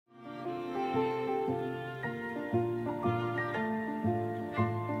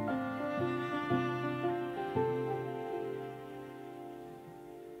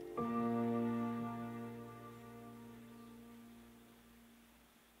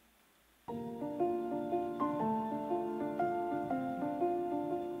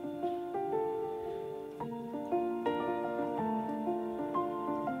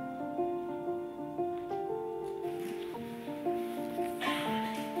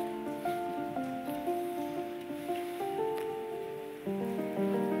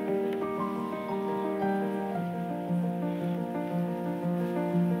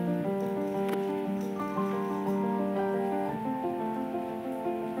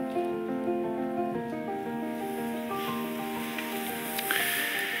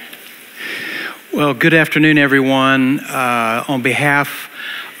Well, good afternoon, everyone. On behalf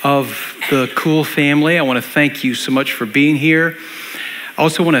of the Kuhle family, I want to thank you so much for being here. I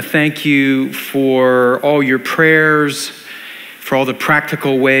also want to thank you for all your prayers, for all the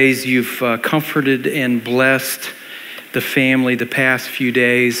practical ways you've comforted and blessed the family the past few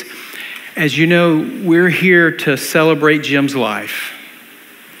days. As you know, we're here to celebrate Jim's life.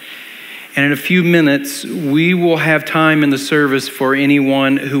 And in a few minutes, we will have time in the service for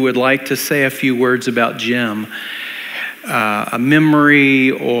anyone who would like to say a few words about Jim. A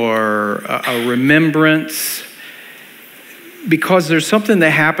memory or a remembrance. Because there's something that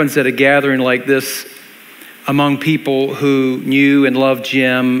happens at a gathering like this among people who knew and loved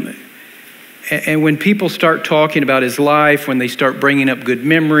Jim. And when people start talking about his life, when they start bringing up good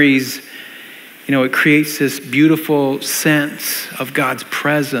memories, you know, it creates this beautiful sense of God's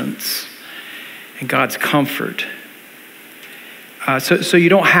presence and God's comfort. So you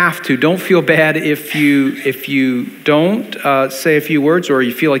don't have to. Don't feel bad if you don't say a few words or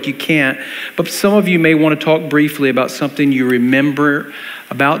you feel like you can't. But some of you may want to talk briefly about something you remember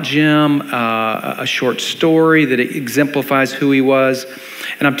about Jim, a short story that exemplifies who he was.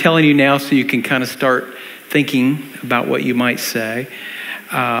 And I'm telling you now so you can kind of start thinking about what you might say.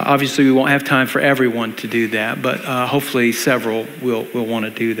 Obviously, we won't have time for everyone to do that, but hopefully several will want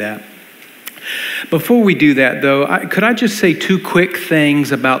to do that. Before we do that, though, could I just say two quick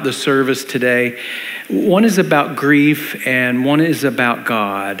things about the service today? One is about grief, and one is about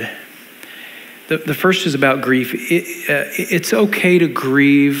God. The first is about grief. It's okay to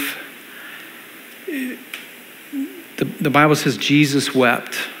grieve. The Bible says Jesus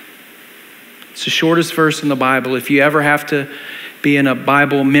wept. It's the shortest verse in the Bible. If you ever have to be in a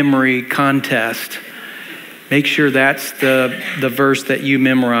Bible memory contest, make sure that's the verse that you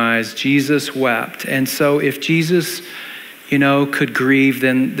memorize. Jesus wept. And so if Jesus, could grieve,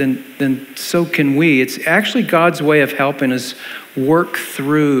 then so can we. It's actually God's way of helping us work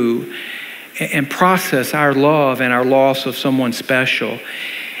through and process our love and our loss of someone special.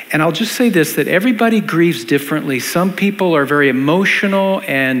 And I'll just say this, that everybody grieves differently. Some people are very emotional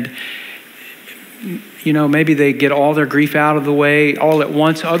and maybe they get all their grief out of the way all at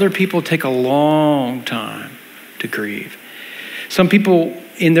once. Other people take a long time to grieve. Some people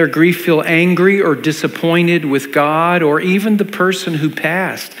in their grief feel angry or disappointed with God or even the person who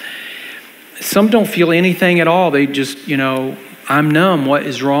passed. Some don't feel anything at all. They just, I'm numb. What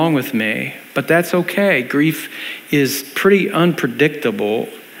is wrong with me? But that's okay. Grief is pretty unpredictable.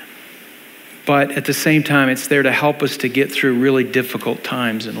 But at the same time, it's there to help us to get through really difficult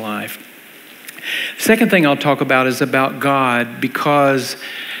times in life. The second thing I'll talk about is about God, because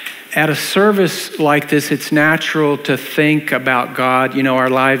at a service like this, it's natural to think about God. Our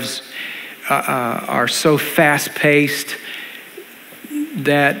lives are so fast-paced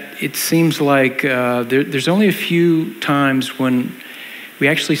that it seems like there's only a few times when we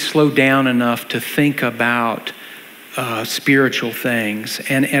actually slow down enough to think about spiritual things.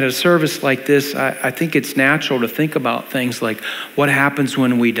 And at a service like this, I think it's natural to think about things like what happens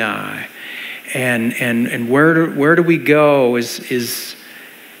when we die, and where do we go? Is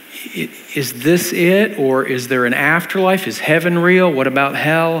this it, or is there an afterlife? Is heaven real? What about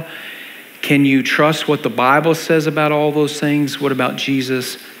hell? Can you trust what the Bible says about all those things? What about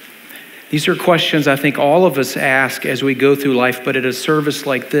Jesus? These are questions I think all of us ask as we go through life, but at a service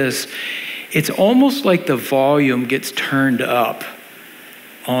like this, it's almost like the volume gets turned up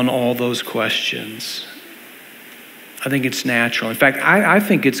on all those questions. I think it's natural. In fact, I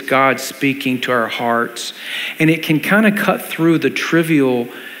think it's God speaking to our hearts, and it can kind of cut through the trivial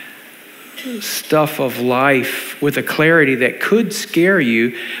stuff of life with a clarity that could scare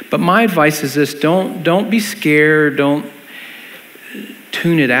you. But my advice is this: don't be scared, don't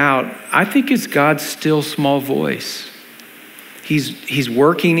tune it out. I think it's God's still small voice. He's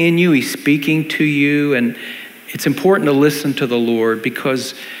working in you, he's speaking to you, and it's important to listen to the Lord,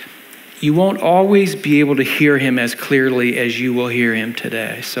 because you won't always be able to hear him as clearly as you will hear him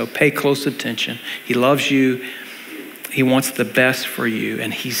today. So pay close attention. He loves you. He wants the best for you,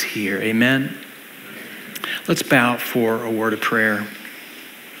 and he's here. Amen? Let's bow for a word of prayer.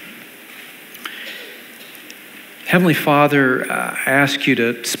 Heavenly Father, I ask you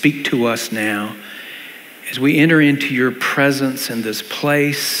to speak to us now as we enter into your presence in this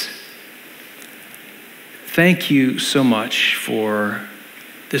place. Thank you so much for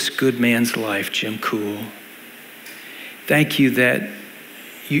this good man's life, Jim Kuhle. Thank you that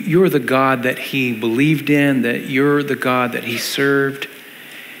you're the God that he believed in, that you're the God that he served,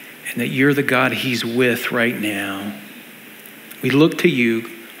 and that you're the God he's with right now. We look to you,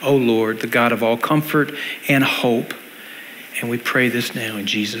 O Lord, the God of all comfort and hope, and we pray this now in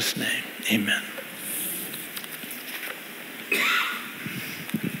Jesus' name. Amen.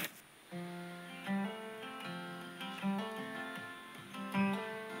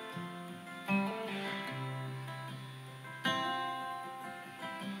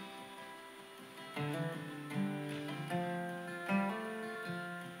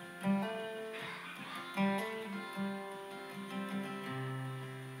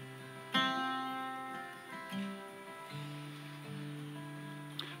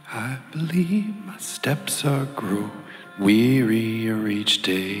 I believe my steps are growing wearier each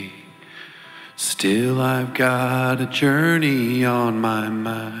day. Still I've got a journey on my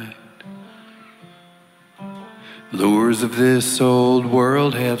mind. Lures of this old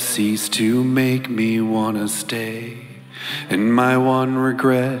world have ceased to make me want to stay. And my one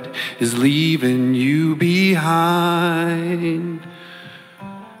regret is leaving you behind.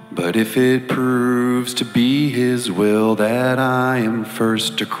 But if it proves to be His will that I am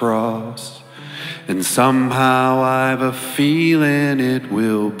first to cross, and somehow I've a feeling it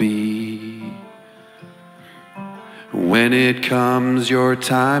will be, when it comes your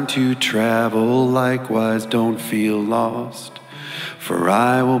time to travel, likewise don't feel lost, for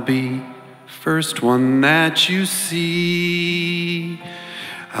I will be first one that you see.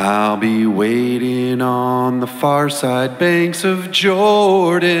 I'll be waiting on the far side banks of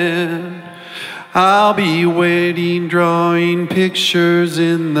Jordan. I'll be waiting, drawing pictures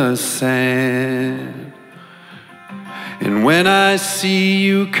in the sand. And when I see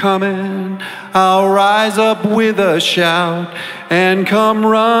you coming, I'll rise up with a shout and come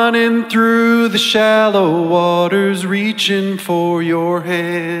running through the shallow waters, reaching for your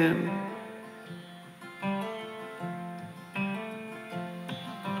hand.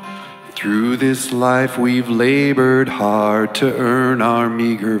 Through this life we've labored hard to earn our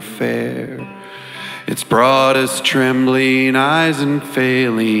meager fare. It's brought us trembling eyes and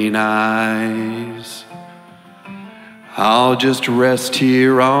failing eyes. I'll just rest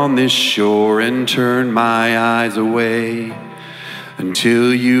here on this shore and turn my eyes away.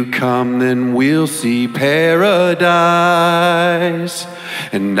 Until you come, then we'll see paradise.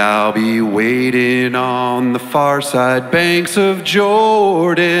 And I'll be waiting on the far side banks of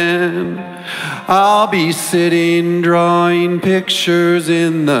Jordan. I'll be sitting drawing pictures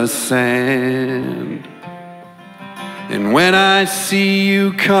in the sand. And when I see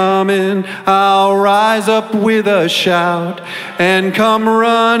you coming, I'll rise up with a shout and come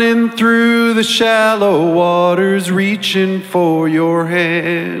running through the shallow waters, reaching for your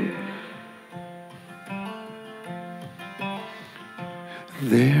hand.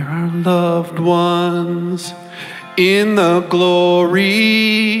 There are loved ones in the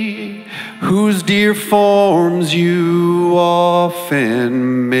glory whose dear forms you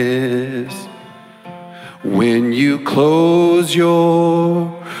often miss. When you close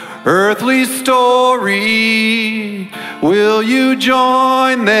your earthly story, will you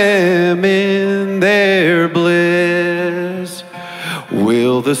join them in their bliss?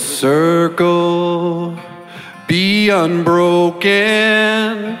 Will the circle be unbroken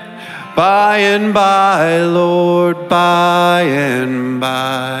by and by, Lord, by and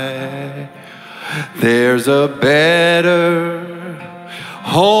by? There's a better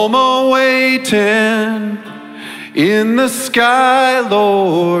home awaiting in the sky,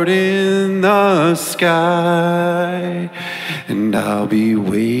 Lord, in the sky. And I'll be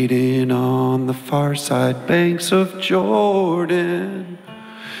waiting on the far side banks of Jordan.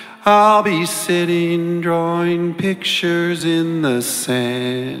 I'll be sitting drawing pictures in the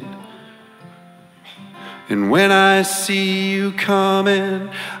sand. And when I see you coming,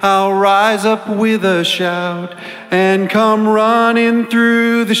 I'll rise up with a shout and come running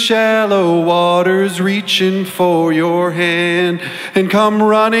through the shallow waters, reaching for your hand. And come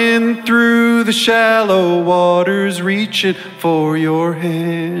running through the shallow waters, reaching for your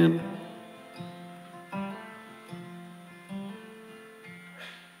hand.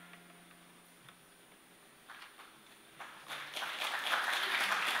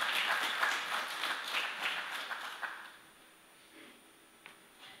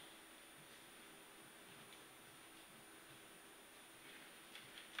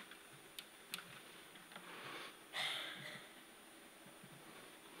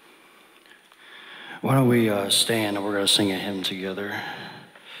 Why don't we stand and we're going to sing a hymn together.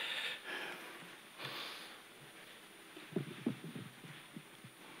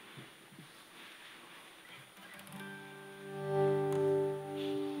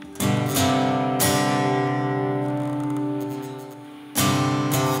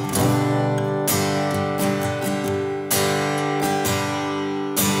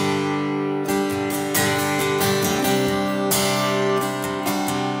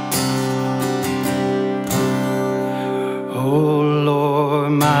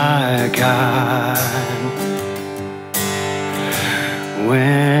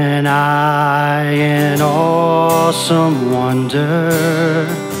 When I in awesome wonder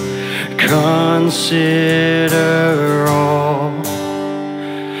consider all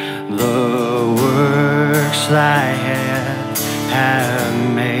the works thy hand have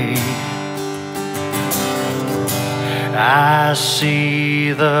made, I see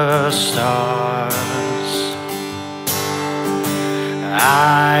see the stars.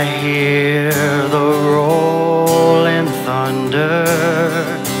 I hear the rolling thunder.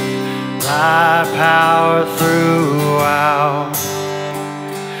 Thy power throughout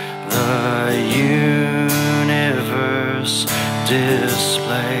the universe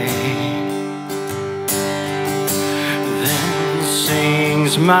display. Then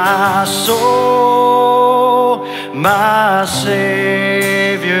sings my soul, my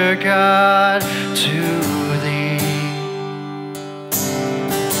Savior God, to thee.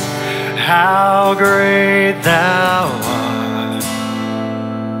 How great thou art,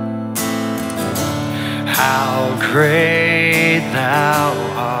 how great thou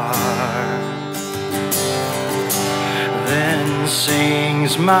art. Then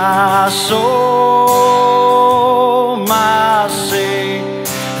sings my soul, my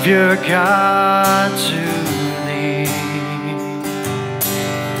Savior God, to thee.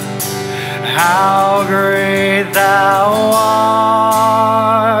 How great thou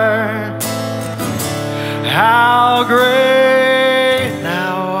art, how great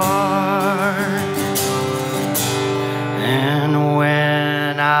thou art. And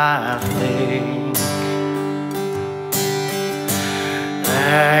when I think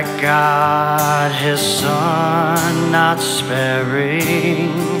that God His Son not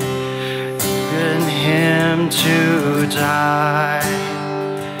sparing, given Him to die,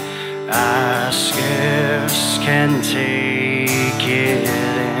 I scarce can take it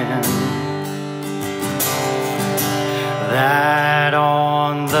in, that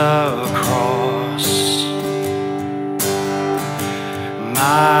on the cross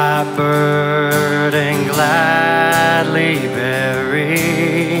my burden gladly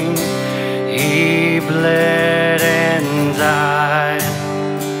bearing, He bled and died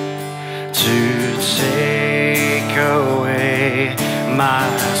to take away my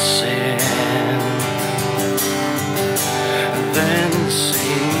sin. Then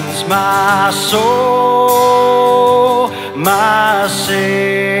sings my soul, my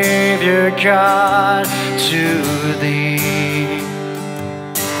Savior God, to thee.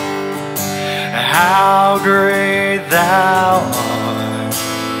 How great thou art,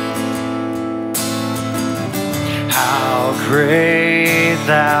 how great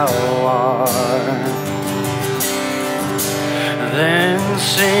thou art. Then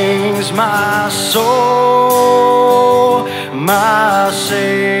sings my soul, my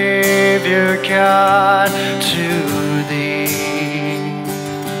Savior God, to thee.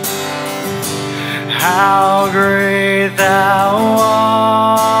 How great thou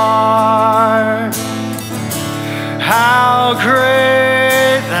art, how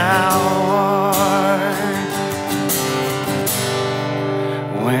great thou art.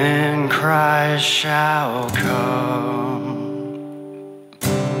 When Christ shall come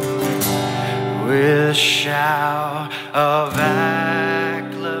with shout of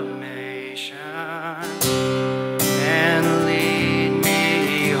acclamation and lead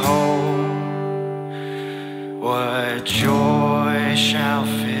me home, what joy shall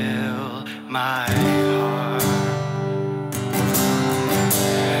fill my heart.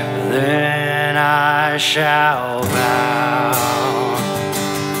 Then I shall bow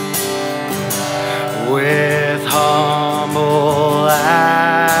with humble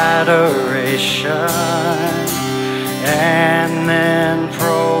adoration, and then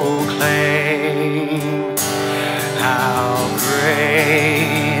proclaim how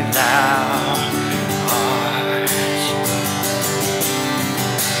great thou art.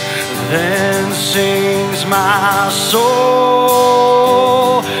 Then sings my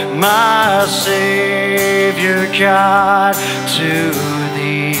soul, my Savior God, to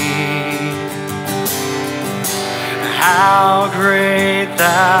thee. How great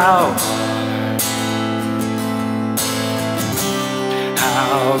thou art,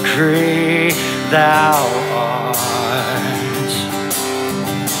 how great thou art.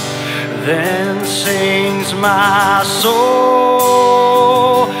 Then sings my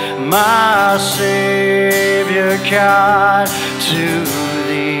soul, my Savior God, to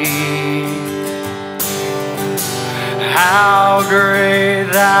thee. How great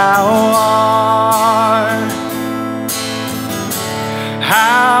thou art,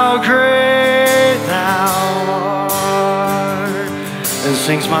 how great thou art. Then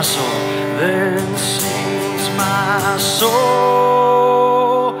sings my soul, then sings my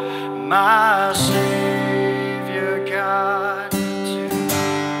soul, my Savior God, to thee.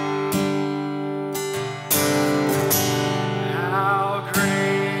 How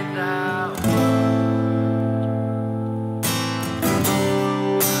great thou art, how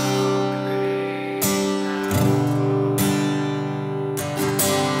great thou art.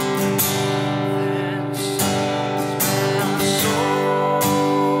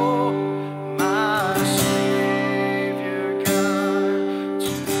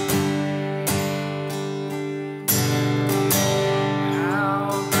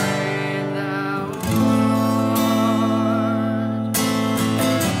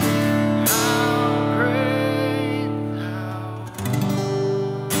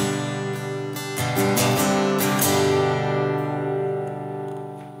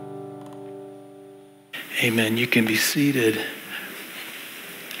 Amen. You can be seated.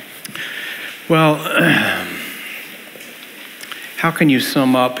 Well, how can you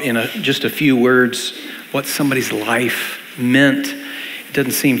sum up in just a few words what somebody's life meant? It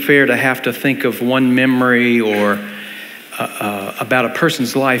doesn't seem fair to have to think of one memory or about a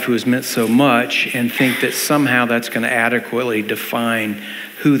person's life who has meant so much and think that somehow that's going to adequately define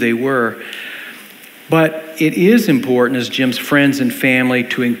who they were. But it is important as Jim's friends and family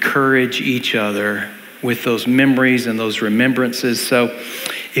to encourage each other with those memories and those remembrances. So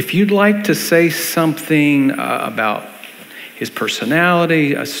if you'd like to say something about his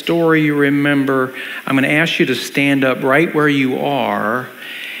personality, a story you remember, I'm going to ask you to stand up right where you are.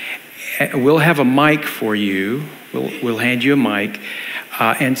 We'll have a mic for you. We'll hand you a mic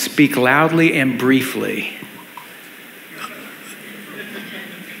and speak loudly and briefly.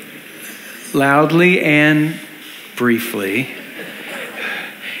 Loudly and briefly.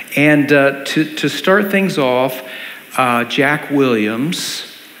 And to start things off, Jack Williams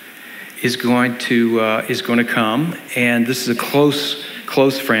is going to come, and this is a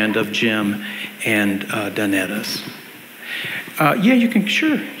close friend of Jim and Donetta's. Yeah, you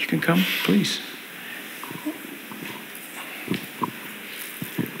can come, please.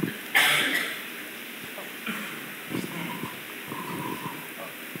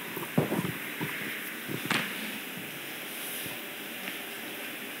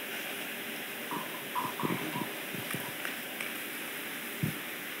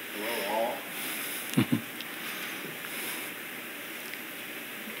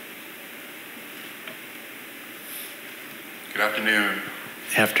 Good afternoon.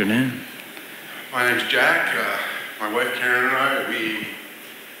 Afternoon. My name's Jack. My wife Karen and I,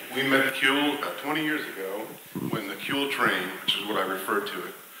 we met Kuhle about 20 years ago when the Kuhle train, which is what I refer to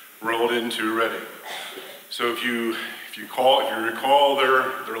it, rolled into Reading. So if you recall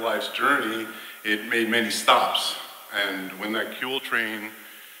their life's journey, it made many stops. And when that Kuhle train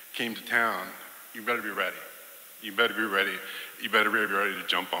came to town, you better be ready. You better be ready. You better be ready to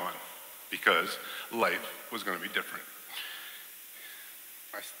jump on, because life was going to be different.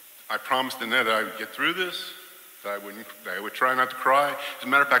 I promised Donetta I would get through this, that I would try not to cry. As a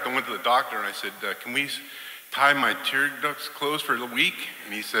matter of fact, I went to the doctor and I said, can we tie my tear ducts closed for a week?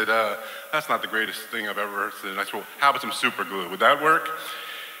 And he said, that's not the greatest thing I've ever heard. And I said, well, how about some super glue? Would that work?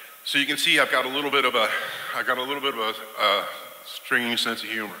 So you can see I've got a little bit of a strange sense of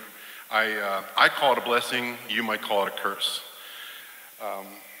humor. I call it a blessing. You might call it a curse.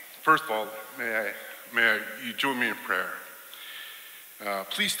 First of all, may you join me in prayer.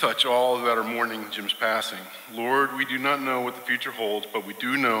 Please touch all that are mourning Jim's passing. Lord, we do not know what the future holds, but we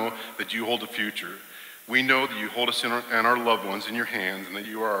do know that you hold the future. We know that you hold us and our loved ones in your hands, and that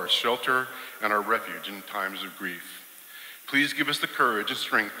you are our shelter and our refuge in times of grief. Please give us the courage and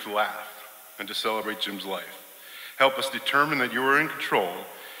strength to laugh and to celebrate Jim's life. Help us determine that you are in control,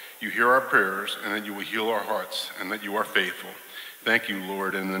 you hear our prayers, and that you will heal our hearts, and that you are faithful. Thank you,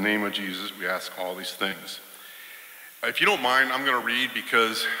 Lord. In the name of Jesus, we ask all these things. If you don't mind, I'm going to read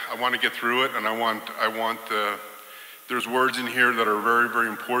because I want to get through it, and there's words in here that are very, very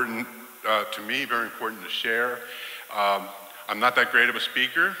important to me, very important to share. I'm not that great of a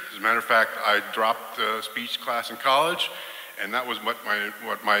speaker. As a matter of fact, I dropped speech class in college, and that was what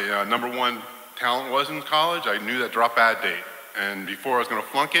my number one talent was in college. I knew that drop ad date, and before I was going to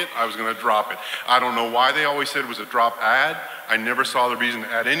flunk it, I was going to drop it. I don't know why they always said it was a drop ad. I never saw the reason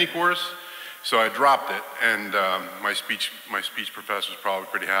to add any course. So I dropped it, and my speech professor was probably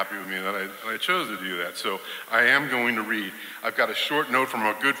pretty happy with me that I chose to do that. So I am going to read. I've got a short note from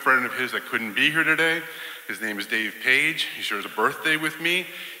a good friend of his that couldn't be here today. His name is Dave Page. He shares a birthday with me.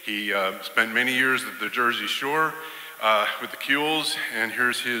 He spent many years at the Jersey Shore with the Kuhles, and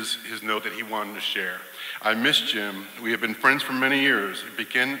here's his note that he wanted to share. I miss Jim. We have been friends for many years. It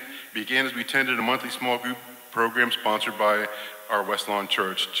began as we attended a monthly small group program sponsored by our West Lawn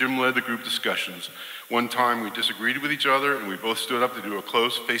Church. Jim led the group discussions. One time we disagreed with each other and we both stood up to do a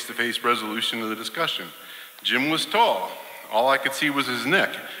close face-to-face resolution of the discussion. Jim was tall. All I could see was his neck,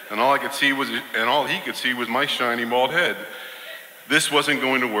 and all he could see was my shiny bald head. This wasn't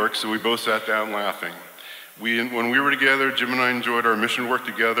going to work, so we both sat down laughing. When we were together, Jim and I enjoyed our mission work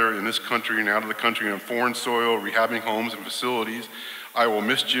together in this country and out of the country on foreign soil, rehabbing homes and facilities. I will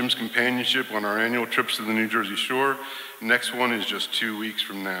miss Jim's companionship on our annual trips to the New Jersey Shore. Next one is just 2 weeks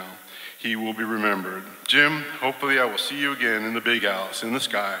from now. He will be remembered. Jim, hopefully I will see you again in the big house, in the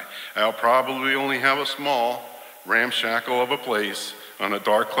sky. I'll probably only have a small, ramshackle of a place on a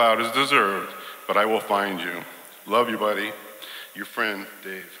dark cloud as deserved, but I will find you. Love you, buddy. Your friend,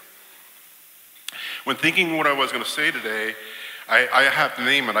 Dave. When thinking what I was going to say today, I have to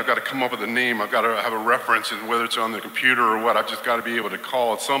name it. I've got to come up with a name. I've got to have a reference, and whether it's on the computer or what, I've just got to be able to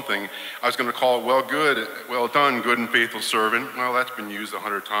call it something. I was going to call it well done, good and faithful servant. Well, that's been used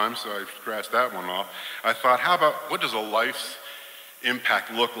 100 times, so I scratched that one off. I thought, how about, what does a life's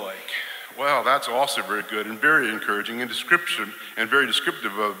impact look like? Well, that's also very good and very encouraging and very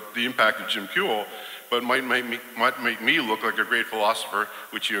descriptive of the impact of Jim Kuhle, but might make me look like a great philosopher,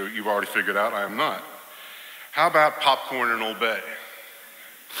 which you've already figured out I am not. How about popcorn in Old Bay?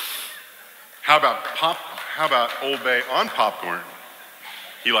 How about Old Bay on popcorn?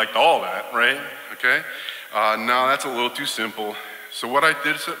 He liked all that, right? Okay. No, that's a little too simple. So what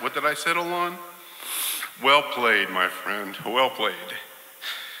did I settle on? Well played, my friend. Well played.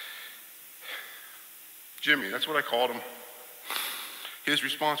 Jimmy, that's what I called him. His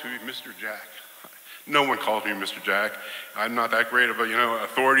response would be Mr. Jack. No one calls me Mr. Jack. I'm not that great of a,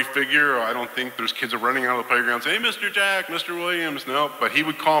 authority figure. I don't think there's kids running out of the playground saying, hey, Mr. Jack, Mr. Williams. No, but he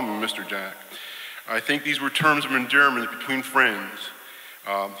would call me Mr. Jack. I think these were terms of endearment between friends.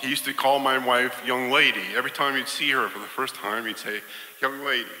 He used to call my wife young lady. Every time he'd see her for the first time, he'd say, young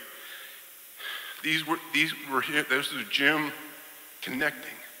lady. This was Jim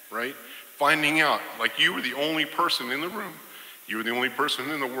connecting, right? Finding out, like you were the only person in the room. You were the only person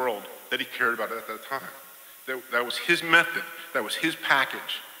in the world that he cared about at that time. That was his method. That was his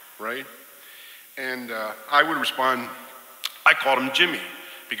package, right? And I would respond, I called him Jimmy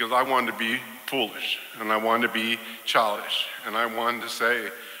because I wanted to be foolish and I wanted to be childish and I wanted to say,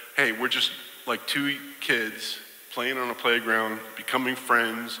 hey, we're just like two kids playing on a playground, becoming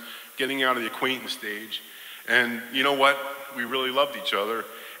friends, getting out of the acquaintance stage. And you know what? We really loved each other.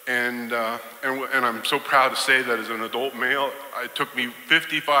 And I'm so proud to say that as an adult male, it took me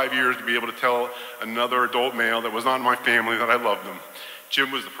 55 years to be able to tell another adult male that was not in my family that I loved them.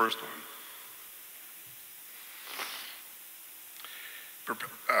 Jim was the first one.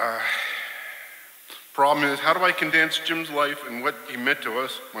 Problem is, how do I condense Jim's life and what he meant to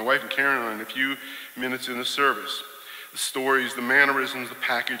us, my wife and Karen, in a few minutes in the service? The stories, the mannerisms, the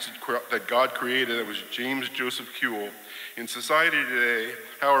package that God created that was James Joseph Kuhle. In society today,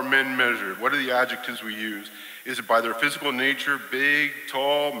 how are men measured? What are the adjectives we use? Is it by their physical nature, big,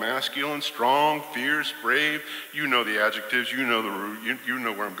 tall, masculine, strong, fierce, brave? You know the adjectives, you know the root, you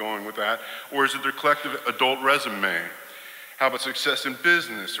know where I'm going with that. Or is it their collective adult resume? How about success in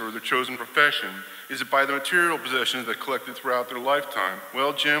business or their chosen profession? Is it by the material possessions that collected throughout their lifetime?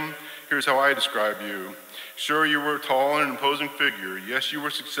 Well, Jim, here's how I describe you. Sure, you were a tall and imposing figure. Yes, you were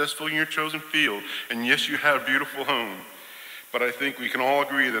successful in your chosen field. And yes, you had a beautiful home. But I think we can all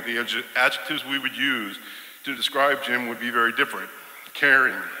agree that the adjectives we would use to describe Jim would be very different.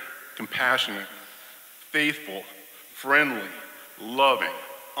 Caring, compassionate, faithful, friendly, loving,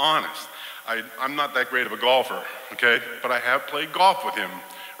 honest. I'm not that great of a golfer, okay? But I have played golf with him,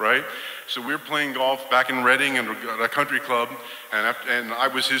 right? So we were playing golf back in Reading at a country club, and I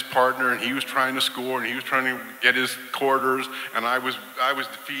was his partner, and he was trying to score, and he was trying to get his quarters, and I was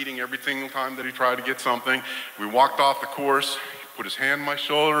defeating every single time that he tried to get something. We walked off the course, he put his hand on my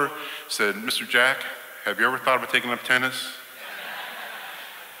shoulder, said, Mr. Jack, have you ever thought about taking up tennis?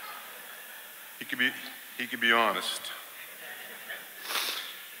 He could be honest.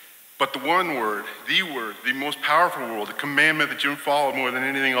 But the one word, the most powerful word, the commandment that Jim followed more than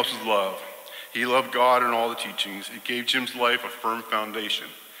anything else is love. He loved God and all the teachings. It gave Jim's life a firm foundation.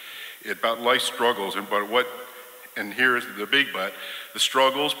 It's about life struggles, and here's the big but, the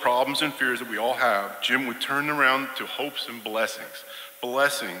struggles, problems, and fears that we all have, Jim would turn around to hopes and blessings.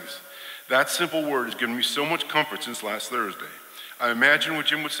 Blessings. That simple word has given me so much comfort since last Thursday. I imagine what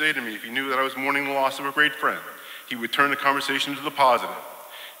Jim would say to me if he knew that I was mourning the loss of a great friend. He would turn the conversation to the positive.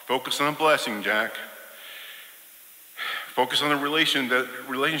 Focus on the blessing, Jack. Focus on the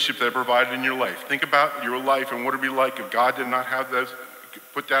relationship that provided in your life. Think about your life and what it would be like if God did not have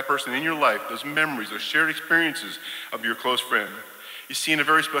put that person in your life, those memories, those shared experiences of your close friend. You see, in a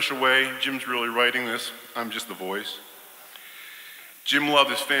very special way, Jim's really writing this. I'm just the voice. Jim loved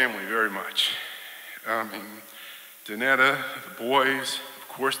his family very much. Donetta, the boys, of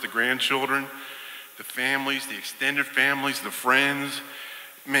course, the grandchildren, the families, the extended families, the friends.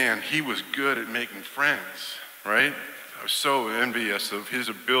 Man, he was good at making friends, right? I was so envious of his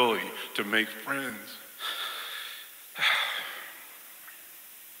ability to make friends.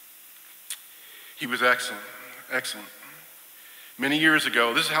 He was excellent, excellent. Many years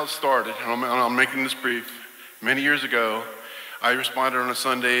ago, this is how it started, and I'm making this brief. Many years ago, I responded on a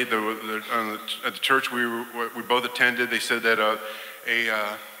Sunday at the church we both attended. They said that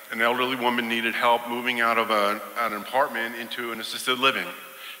an elderly woman needed help moving out of an apartment into an assisted living.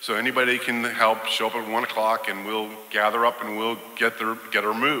 So anybody can help, show up at 1 o'clock and we'll gather up and we'll get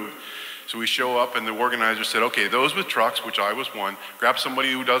her moved. So we show up and the organizer said, okay, those with trucks, which I was one, grab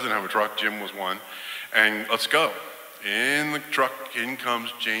somebody who doesn't have a truck, Jim was one, and let's go. In the truck, in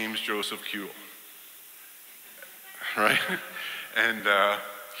comes James Joseph Kuhle, right? And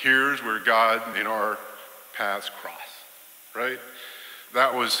here's where God and our paths cross, right?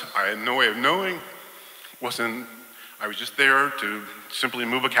 That was, I had no way of knowing, I was just there to simply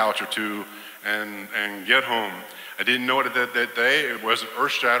move a couch or two and get home. I didn't know it that day. It wasn't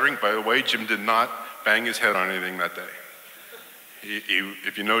earth-shattering. By the way, Jim did not bang his head on anything that day.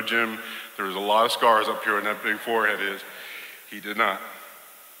 If you know Jim, there was a lot of scars up here on that big forehead. He did not.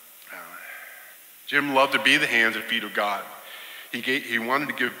 Jim loved to be the hands and feet of God. He wanted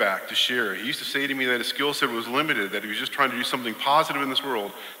to give back, to share. He used to say to me that his skill set was limited, that he was just trying to do something positive in this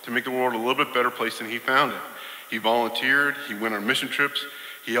world to make the world a little bit better place than he found it. He volunteered, he went on mission trips,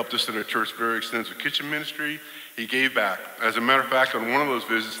 he helped us in our church's very extensive kitchen ministry, he gave back. As a matter of fact, on one of those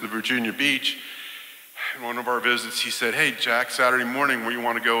visits to Virginia Beach, one of our visits, he said, hey, Jack, Saturday morning, where you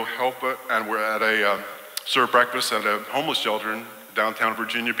want to go help? And we're at a serve breakfast at a homeless shelter in downtown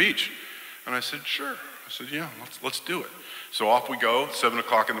Virginia Beach. And I said, sure. I said, yeah, let's do it. So off we go, 7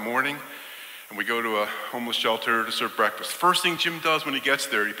 o'clock in the morning, and we go to a homeless shelter to serve breakfast. First thing Jim does when he gets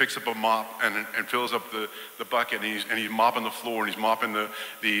there, he picks up a mop and fills up the bucket, and he's mopping the floor, and he's mopping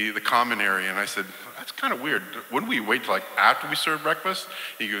the common area. And I said, that's kind of weird. Wouldn't we wait till like after we serve breakfast?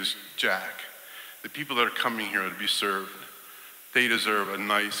 He goes, Jack, the people that are coming here to be served, they deserve a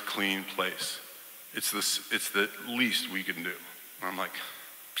nice, clean place. It's the least we can do. And I'm like,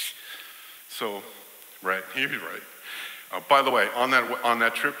 so, right, he's right. By the way, on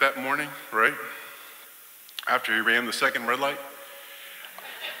that trip that morning, right, after he ran the second red light,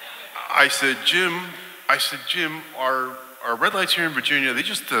 I said, Jim, are red lights here in Virginia, are they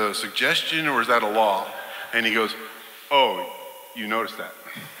just a suggestion or is that a law? And he goes, oh, you noticed that.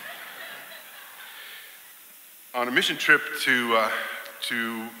 On a mission trip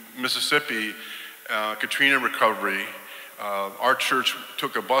to Mississippi, Katrina recovery, our church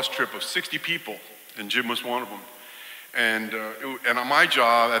took a bus trip of 60 people, and Jim was one of them. And my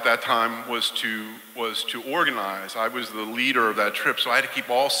job at that time was to organize. I was the leader of that trip, so I had to keep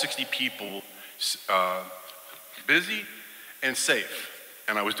all 60 people busy and safe.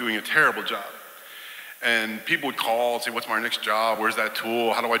 And I was doing a terrible job. And people would call and say, what's my next job? Where's that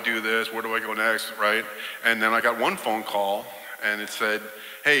tool? How do I do this? Where do I go next, right? And then I got one phone call, and it said,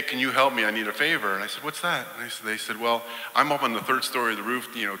 hey, can you help me? I need a favor. And I said, what's that? And they said, well, I'm up on the 3rd story of the roof,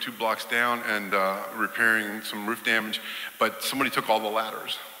 2 blocks down, and repairing some roof damage, but somebody took all the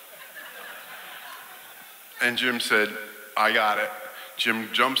ladders. And Jim said, I got it. Jim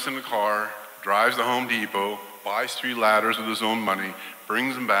jumps in the car, drives to Home Depot, buys 3 ladders with his own money,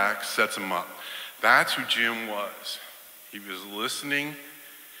 brings them back, sets them up. That's who Jim was. He was listening,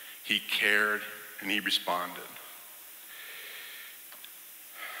 he cared, and he responded.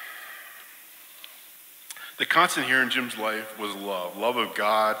 The constant here in Jim's life was love. Love of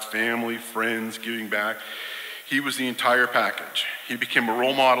God, family, friends, giving back. He was the entire package. He became a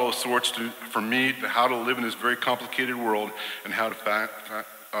role model of sorts for me to how to live in this very complicated world and how to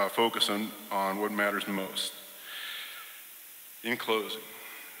focus on what matters most. In closing,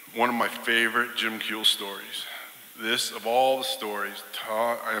 one of my favorite Jim Kuhle stories. This, of all the stories,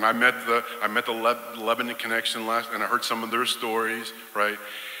 and I met the Lebanon connection last, and I heard some of their stories, right?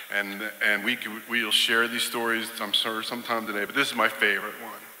 And we'll share these stories, I'm sure, sometime today, but this is my favorite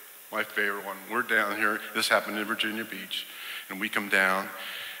one. My favorite one. We're down here, this happened in Virginia Beach, and we come down,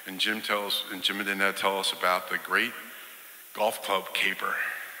 and Jim and Donetta tell us about the great golf club caper.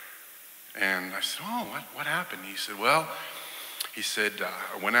 And I said, oh, what happened? He said, well,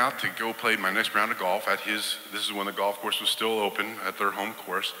 I went out to go play my next round of golf at this is when the golf course was still open at their home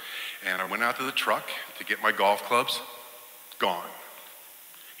course, and I went out to the truck to get my golf clubs, gone.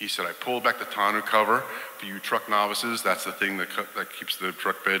 He said, I pulled back the tonneau cover for you truck novices. That's the thing that keeps the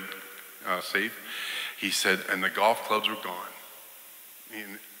truck bed safe. He said, and the golf clubs were gone.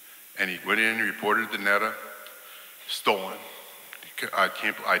 And he went in and reported to Netta, stolen.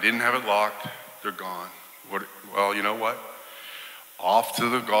 I didn't have it locked. They're gone. Well, you know what? Off to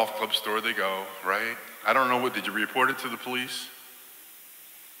the golf club store they go, right? I don't know, did you report it to the police?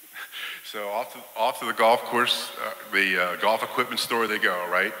 So off to the golf course, the golf equipment store they go,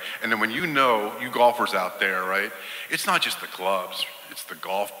 right? And then when you golfers out there, right? It's not just the clubs, it's the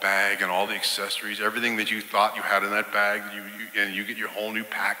golf bag and all the accessories, everything that you thought you had in that bag, and you get your whole new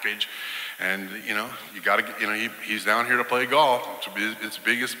package. And you gotta get, he's down here to play golf.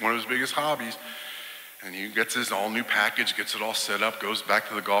 It's one of his biggest hobbies. And he gets his all new package, gets it all set up, goes back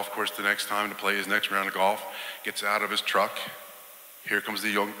to the golf course the next time to play his next round of golf, gets out of his truck. Here comes the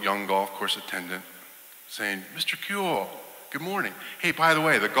young golf course attendant saying, Mr. Kuhle, good morning. Hey, by the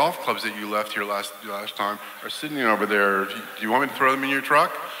way, the golf clubs that you left here last time are sitting over there. Do you want me to throw them in your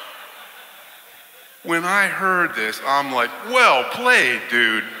truck? When I heard this, I'm like, well played,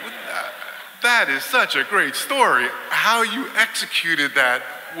 dude. That is such a great story. How you executed that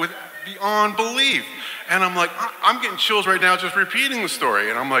with beyond belief. And I'm like, I'm getting chills right now just repeating the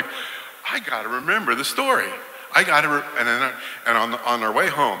story. And I'm like, I gotta remember the story. And on our way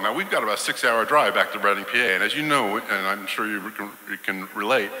home, now we've got about a 6-hour drive back to Lebanon PA. And as you know, and I'm sure you can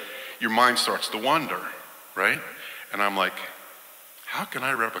relate, your mind starts to wander, right? And I'm like, how can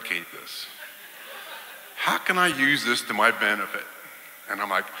I replicate this? How can I use this to my benefit? And I'm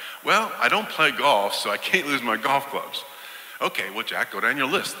like, well, I don't play golf, so I can't lose my golf clubs. Okay, well, Jack, go down your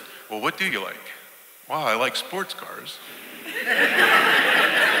list. Well, what do you like? Well, I like sports cars. And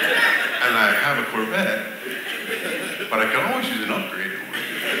I have a Corvette, but I can always use an upgraded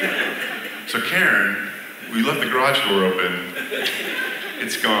one. So Karen, we left the garage door open.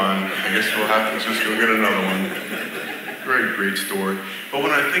 It's gone. I guess we'll have to just go get another one. Great story. But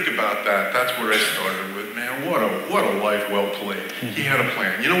when I think about that, that's where I started with, man, what a life well played. He had a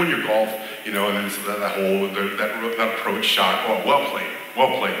plan. You know when you golf, you know, and then that approach shot, oh, well played,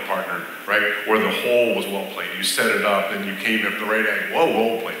 partner, right? Or the hole was well played. You set it up and you came up the right angle, whoa,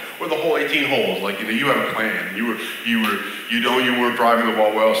 well played. Or the whole 18 holes, like, you know, you had a plan. You weren't driving the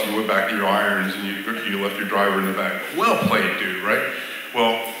ball well, so you went back to your irons and you left your driver in the back. Well played, dude, right?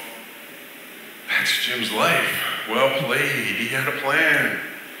 Well, that's Jim's life. Well played. He had a plan.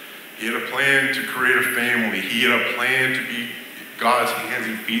 He had a plan to create a family. He had a plan to be God's hands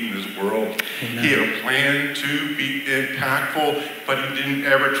and feet in this world. Amen. He had a plan to be impactful, but he didn't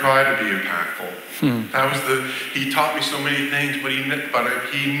ever try to be impactful. That was he taught me so many things, but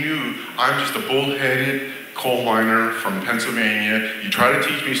he knew I'm just a bullheaded coal miner from Pennsylvania. You try to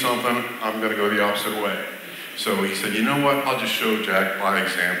teach me something, I'm going to go the opposite way. So he said, you know what? I'll just show Jack by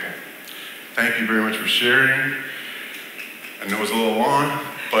example. Thank you very much for sharing. I know it was a little long,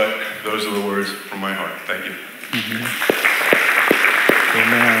 but those are the words from my heart. Thank you.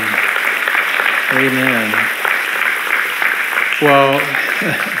 Amen. Well,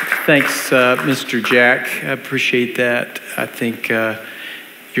 thanks, Mr. Jack. I appreciate that. I think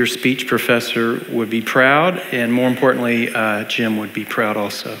your speech professor would be proud, and more importantly, Jim would be proud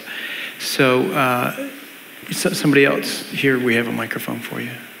also. So, somebody else here, we have a microphone for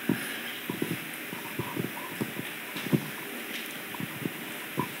you.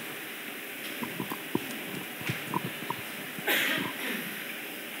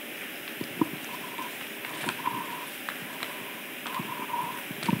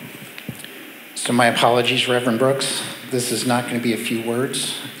 So my apologies, Reverend Brooks. This is not going to be a few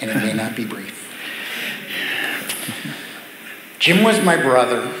words, and it may not be brief. Jim was my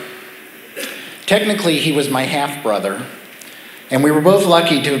brother. Technically, he was my half-brother, and we were both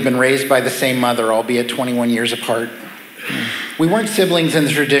lucky to have been raised by the same mother, albeit 21 years apart. We weren't siblings in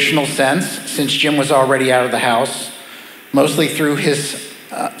the traditional sense, since Jim was already out of the house, mostly through his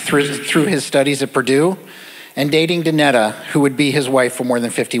studies at Purdue, and dating Donetta, who would be his wife for more than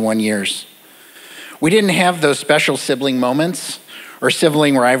 51 years. We didn't have those special sibling moments or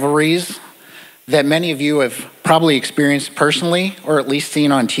sibling rivalries that many of you have probably experienced personally or at least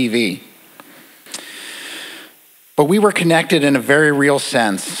seen on TV. But we were connected in a very real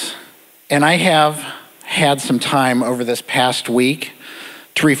sense, and I have had some time over this past week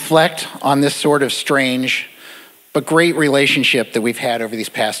to reflect on this sort of strange but great relationship that we've had over these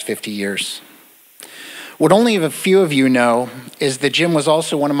past 50 years. What only a few of you know is that Jim was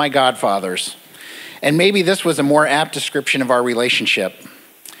also one of my godfathers. And maybe this was a more apt description of our relationship.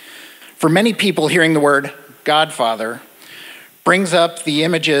 For many people, hearing the word godfather brings up the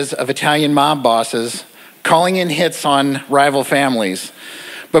images of Italian mob bosses calling in hits on rival families.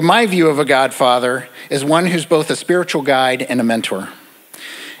 But my view of a godfather is one who's both a spiritual guide and a mentor.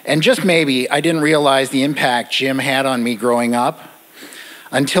 And just maybe, I didn't realize the impact Jim had on me growing up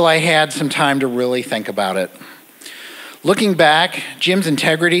until I had some time to really think about it. Looking back, Jim's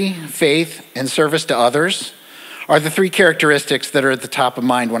integrity, faith, and service to others are the three characteristics that are at the top of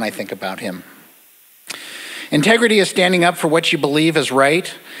mind when I think about him. Integrity is standing up for what you believe is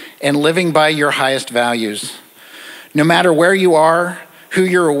right and living by your highest values. No matter where you are, who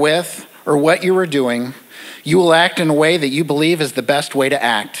you're with, or what you are doing, you will act in a way that you believe is the best way to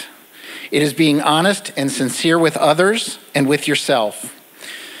act. It is being honest and sincere with others and with yourself.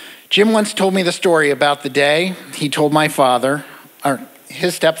 Jim once told me the story about the day he told my father, or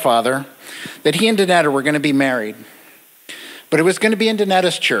his stepfather, that he and Donetta were going to be married. But it was going to be in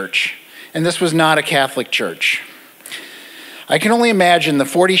Donetta's church, and this was not a Catholic church. I can only imagine the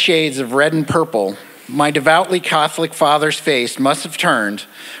 40 shades of red and purple my devoutly Catholic father's face must have turned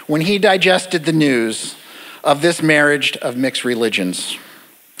when he digested the news of this marriage of mixed religions.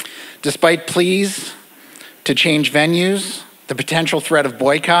 Despite pleas to change venues, the potential threat of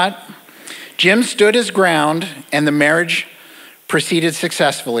boycott, Jim stood his ground and the marriage proceeded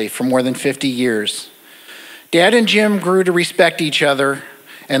successfully for more than 50 years. Dad and Jim grew to respect each other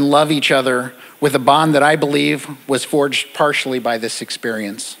and love each other with a bond that I believe was forged partially by this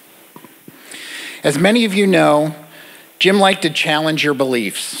experience. As many of you know, Jim liked to challenge your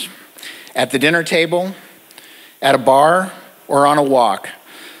beliefs at the dinner table, at a bar, or on a walk.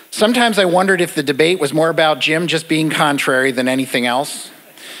 Sometimes I wondered if the debate was more about Jim just being contrary than anything else.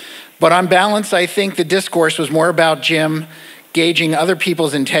 But on balance, I think the discourse was more about Jim gauging other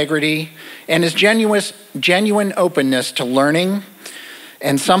people's integrity and his genuine openness to learning,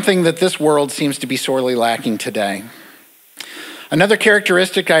 and something that this world seems to be sorely lacking today. Another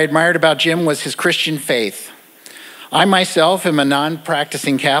characteristic I admired about Jim was his Christian faith. I myself am a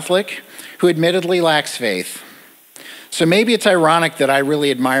non-practicing Catholic who admittedly lacks faith. So maybe it's ironic that I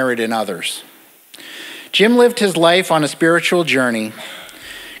really admire it in others. Jim lived his life on a spiritual journey.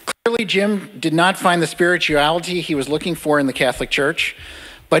 Clearly, Jim did not find the spirituality he was looking for in the Catholic Church,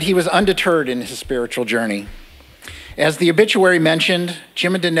 but he was undeterred in his spiritual journey. As the obituary mentioned,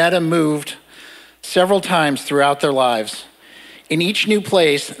 Jim and Donetta moved several times throughout their lives. In each new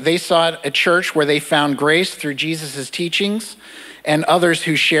place, they sought a church where they found grace through Jesus' teachings and others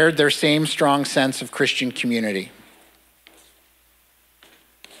who shared their same strong sense of Christian community.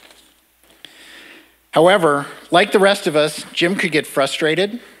 However, like the rest of us, Jim could get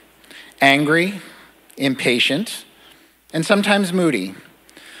frustrated, angry, impatient, and sometimes moody.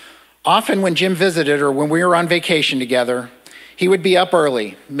 Often when Jim visited or when we were on vacation together, he would be up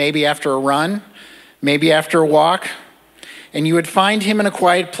early, maybe after a run, maybe after a walk, and you would find him in a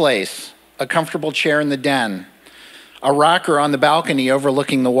quiet place, a comfortable chair in the den, a rocker on the balcony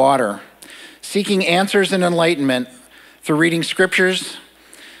overlooking the water, seeking answers and enlightenment through reading scriptures,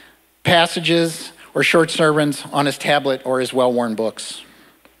 passages, or short sermons on his tablet or his well-worn books.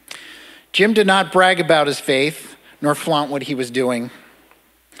 Jim did not brag about his faith, nor flaunt what he was doing.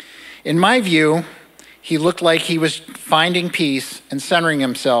 In my view, he looked like he was finding peace and centering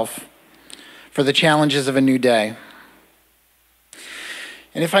himself for the challenges of a new day.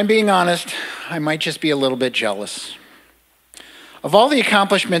 And if I'm being honest, I might just be a little bit jealous. Of all the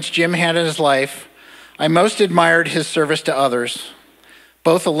accomplishments Jim had in his life, I most admired his service to others.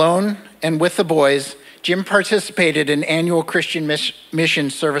 Both alone and with the boys, Jim participated in annual Christian mission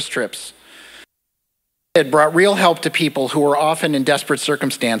service trips. It brought real help to people who were often in desperate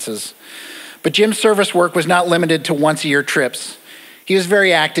circumstances. But Jim's service work was not limited to once-a-year trips. He was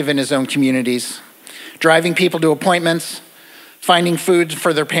very active in his own communities, driving people to appointments, finding food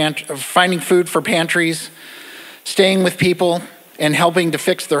for pantries, staying with people and helping to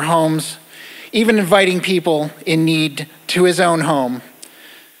fix their homes, even inviting people in need to his own home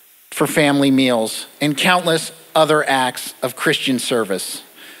for family meals, and countless other acts of Christian service.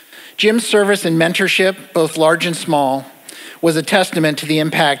 Jim's service and mentorship, both large and small, was a testament to the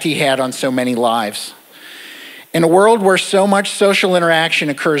impact he had on so many lives. In a world where so much social interaction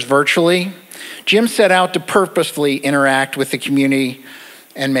occurs virtually, Jim set out to purposefully interact with the community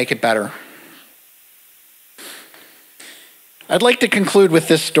and make it better. I'd like to conclude with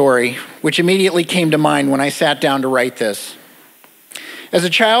this story, which immediately came to mind when I sat down to write this. As a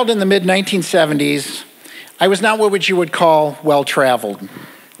child in the mid-1970s, I was not what you would call well-traveled.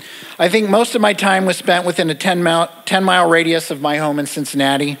 I think most of my time was spent within a 10-mile radius of my home in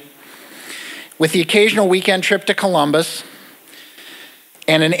Cincinnati, with the occasional weekend trip to Columbus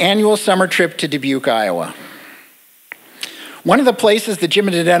and an annual summer trip to Dubuque, Iowa. One of the places that Jim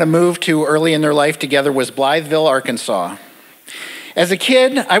and Donetta moved to early in their life together was Blytheville, Arkansas. As a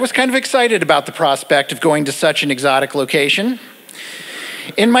kid, I was kind of excited about the prospect of going to such an exotic location.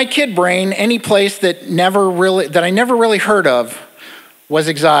 In my kid brain, any place that I never really heard of was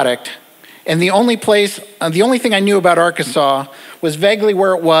exotic, and the only thing I knew about Arkansas was vaguely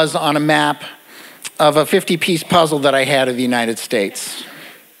where it was on a map of a 50-piece puzzle that I had of the United States.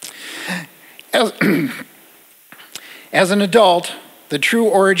 As an adult, the true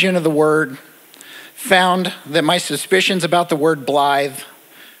origin of the word found that my suspicions about the word Blythe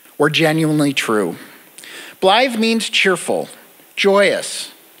were genuinely true. Blythe means cheerful,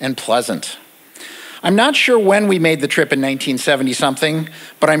 joyous, and pleasant. I'm not sure when we made the trip in 1970-something,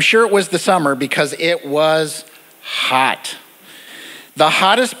 but I'm sure it was the summer because it was hot. the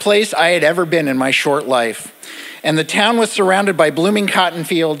hottest place I had ever been in my short life, and the town was surrounded by blooming cotton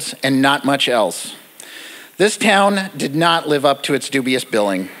fields and not much else. This town did not live up to its dubious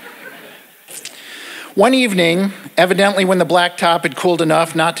billing. One evening, evidently when the blacktop had cooled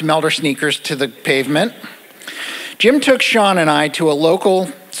enough not to melt our sneakers to the pavement, Jim took Sean and I to a local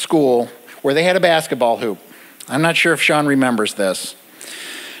school where they had a basketball hoop. I'm not sure if Sean remembers this.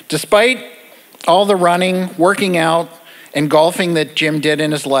 Despite all the running, working out, and golfing that Jim did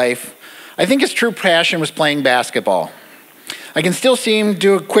in his life, I think his true passion was playing basketball. I can still see him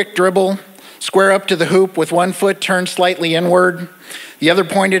do a quick dribble, square up to the hoop with one foot turned slightly inward, the other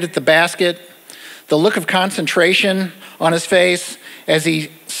pointed at the basket, the look of concentration on his face as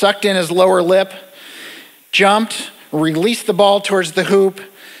he sucked in his lower lip, jumped, released the ball towards the hoop,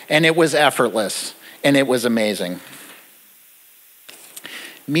 and it was effortless, and it was amazing.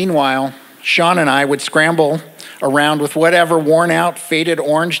 Meanwhile, Sean and I would scramble around with whatever worn out, faded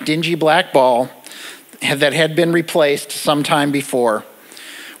orange, dingy black ball that had been replaced some time before.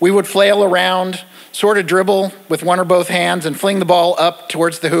 We would flail around, sort of dribble with one or both hands and fling the ball up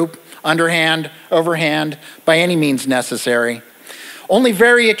towards the hoop, underhand, overhand, by any means necessary. Only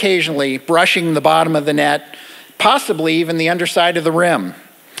very occasionally brushing the bottom of the net, possibly even the underside of the rim.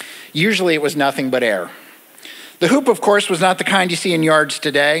 Usually it was nothing but air. The hoop, of course, was not the kind you see in yards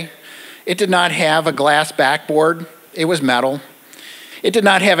today. It did not have a glass backboard. It was metal. It did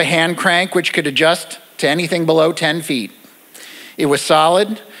not have a hand crank which could adjust to anything below 10 feet. It was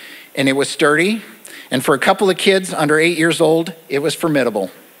solid and it was sturdy, and for a couple of kids under 8 years old, it was formidable.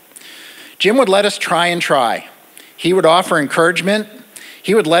 Jim would let us try and try. He would offer encouragement.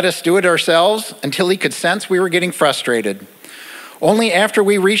 He would let us do it ourselves until he could sense we were getting frustrated. Only after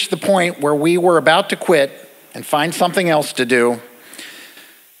we reached the point where we were about to quit and find something else to do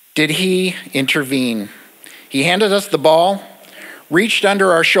did he intervene. He handed us the ball, reached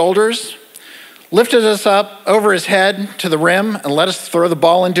under our shoulders, lifted us up over his head to the rim, and let us throw the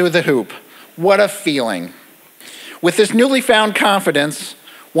ball into the hoop. What a feeling. With this newly found confidence,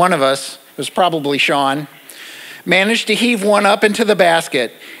 one of us, it was probably Sean, managed to heave one up into the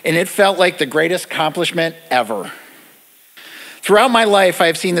basket, and it felt like the greatest accomplishment ever. Throughout my life, I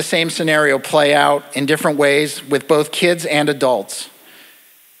have seen the same scenario play out in different ways with both kids and adults.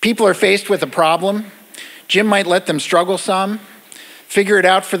 People are faced with a problem. Jim might let them struggle some, figure it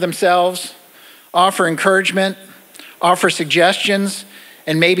out for themselves, offer encouragement, offer suggestions,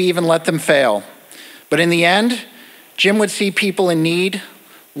 and maybe even let them fail. But in the end, Jim would see people in need,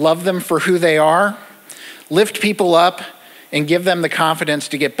 love them for who they are, lift people up, and give them the confidence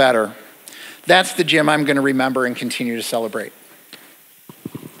to get better. That's the Jim I'm going to remember and continue to celebrate.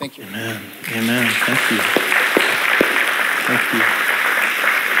 Thank you. Amen. Amen. Thank you. Thank you.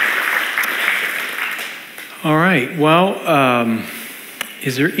 All right. Well,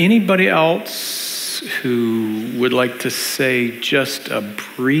 is there anybody else who would like to say just a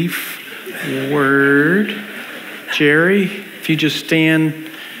brief word? Jerry, if you just stand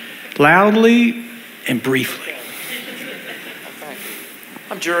loudly and briefly. Thank you.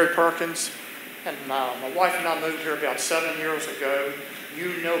 I'm Jerry Perkins, and my wife and I moved here about 7 years ago.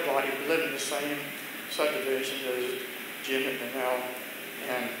 Nobody would live in the same subdivision as Jim and Danelle.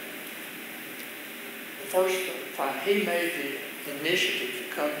 And the first time he made the initiative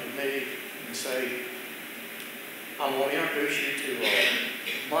to come to me and say, I'm going to introduce you to a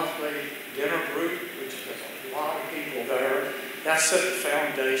monthly dinner group, which has a lot of people there. That set the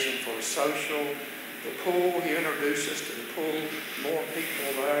foundation for the social. The pool, he introduced us to the pool, more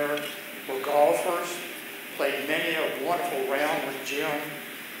people there. We're golfers, played many a wonderful round with Jim.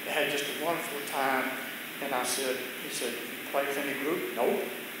 They had just a wonderful time. And he said, you play with any group? Nope.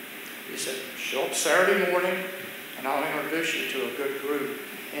 He said, show up Saturday morning and I'll introduce you to a good group.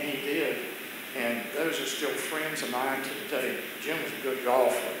 And he did. And those are still friends of mine to today. Jim was a good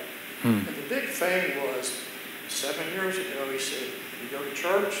golfer. And the big thing was, 7 years ago, he said, you go to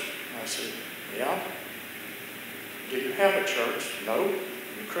church? And I said, yeah. Do you have a church? No.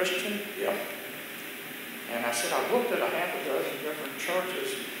 You Christian? Yeah. And I said, I looked at a half a dozen different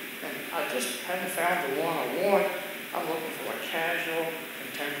churches, and I just hadn't found the one I want. I'm looking for a casual,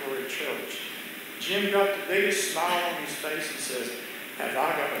 contemporary church. Jim got the biggest smile on his face and says, have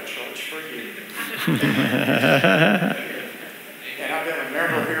I got a church for you? And I've been a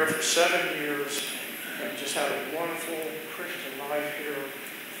member here for 7 years and just had a wonderful Christian life here.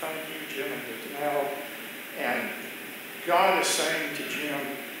 Thank you, Jim and Danelle. And God is saying to Jim,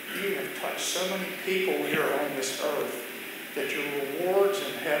 you have touched so many people here on this earth that your rewards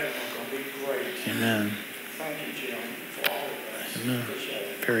in heaven are going to be great. Amen. Thank you, Jim, for all of this. Amen. Appreciate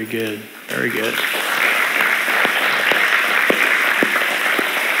it. Very good. Very good.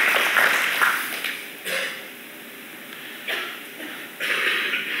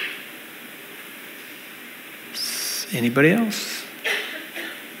 Anybody else?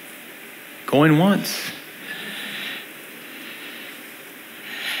 Going once.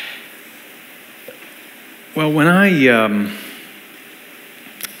 Well, when I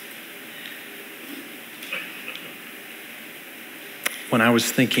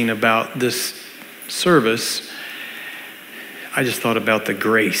was thinking about this service, I just thought about the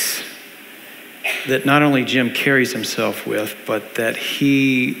grace that not only Jim carries himself with, but that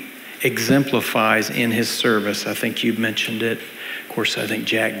he exemplifies in his service. I think you mentioned it. Of course, I think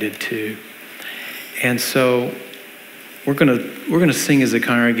Jack did too. And so we're gonna sing as a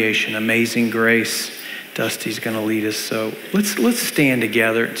congregation, Amazing Grace. Dusty's gonna lead us. So let's stand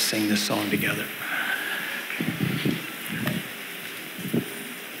together and sing this song together.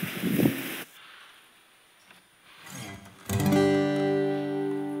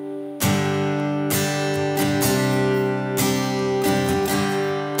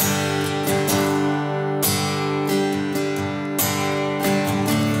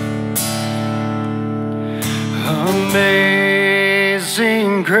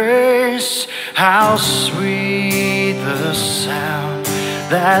 Amazing grace, how sweet the sound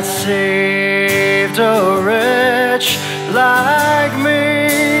that saved a wretch like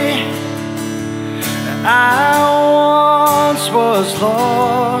me. I once was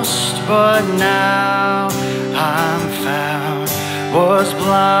lost, but now I'm found. Was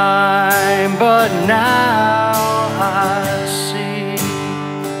blind, but now I see.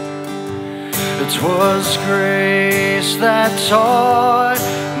 'Twas grace that taught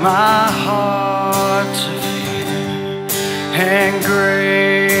my heart to fear, and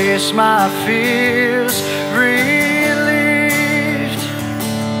grace my fears relieved.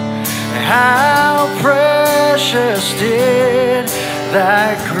 How precious did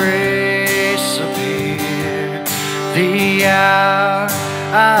that grace appear the hour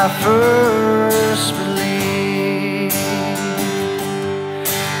I first believed.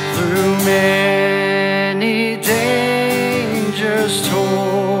 Through many dangers,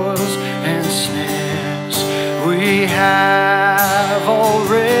 toils, and snares, we have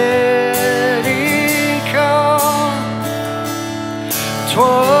already come.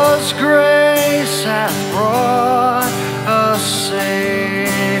 'Twas grace hath brought us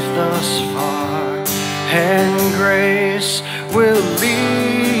safe thus far, and grace will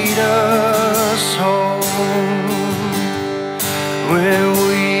lead us home. When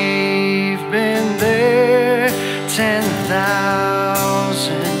we've been there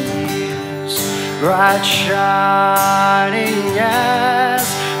 10,000 years, bright shining as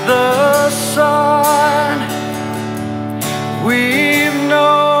the sun, we've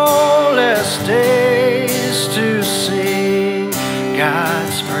no less days to sing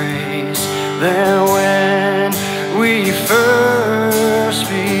God's praise than when we first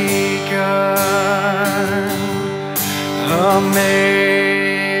begun.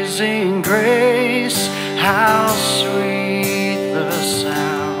 Amazing grace, how sweet the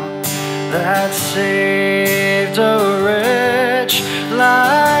sound that saved a wretch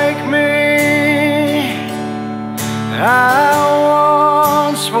like me. I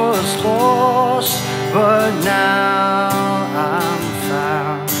once was lost, but now I'm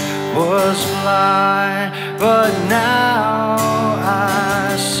found. Was blind, but now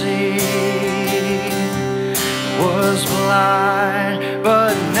I see. Was blind,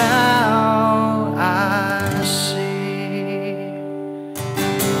 but now I see.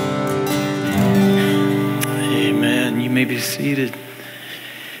 Amen. You may be seated.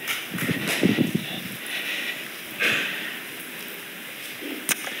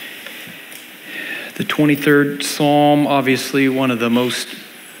 The 23rd Psalm, obviously one of the most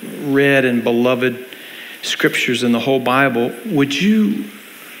read and beloved scriptures in the whole Bible. Would you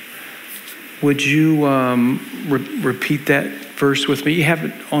repeat that verse with me? You have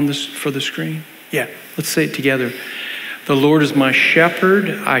it on this for the screen? Yeah, let's say it together. The Lord is my shepherd,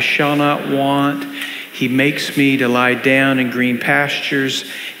 I shall not want. He makes me to lie down in green pastures.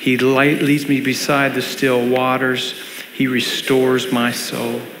 He leads me beside the still waters. He restores my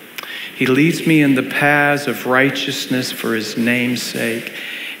soul. He leads me in the paths of righteousness for his name's sake.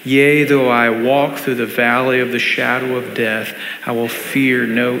 Yea, though I walk through the valley of the shadow of death, I will fear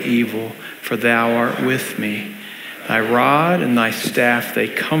no evil, for thou art with me. Thy rod and thy staff, they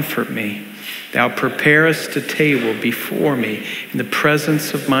comfort me. Thou preparest a table before me in the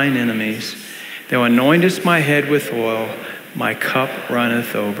presence of mine enemies. Thou anointest my head with oil, my cup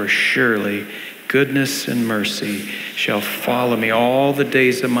runneth over. Surely goodness and mercy shall follow me all the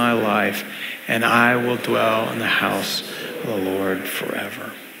days of my life, and I will dwell in the house of the Lord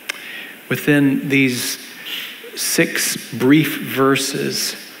forever. Within these 6 brief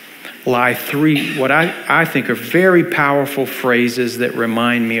verses, lie three, what I think are very powerful phrases that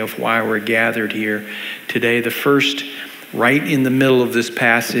remind me of why we're gathered here today. The first, right in the middle of this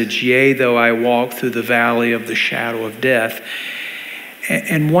passage, yea, though I walk through the valley of the shadow of death.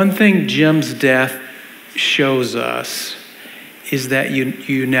 And one thing Jim's death shows us is that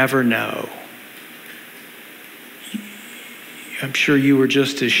you never know. I'm sure you were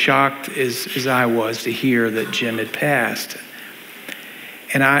just as shocked as I was to hear that Jim had passed.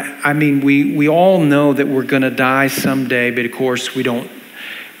 And I mean, we all know that we're going to die someday, but of course we don't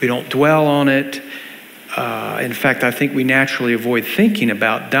dwell on it. In fact, I think we naturally avoid thinking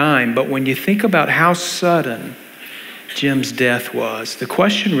about dying. But when you think about how sudden Jim's death was, the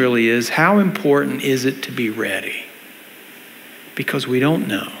question really is, how important is it to be ready? Because we don't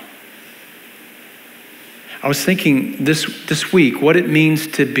know. I was thinking this week what it means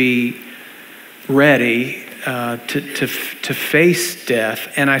to be ready to face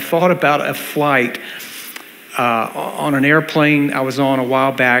death. And I thought about a flight on an airplane I was on a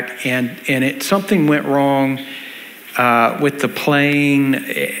while back, and something went wrong with the plane.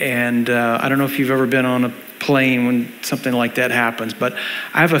 And I don't know if you've ever been on a plane when something like that happens, but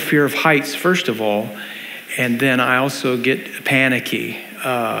I have a fear of heights, first of all, and then I also get panicky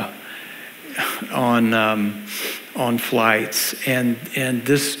on flights, and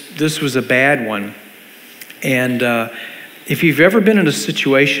this was a bad one. And if you've ever been in a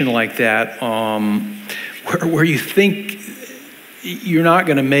situation like that, where you think you're not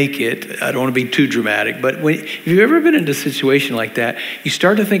going to make it, I don't want to be too dramatic, but if you've ever been in a situation like that, you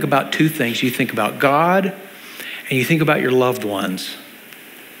start to think about two things. You think about God, and you think about your loved ones.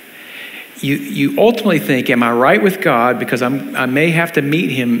 You ultimately think, am I right with God? Because I may have to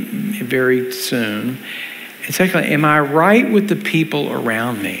meet him very soon. And secondly, am I right with the people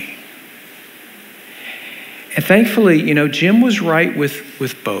around me? And thankfully, Jim was right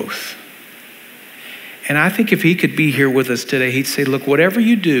with both. And I think if he could be here with us today, he'd say, look, whatever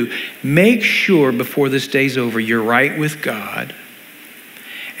you do, make sure before this day's over, you're right with God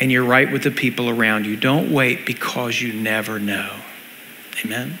and you're right with the people around you. Don't wait, because you never know.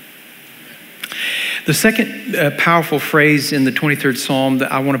 Amen? The second powerful phrase in the 23rd Psalm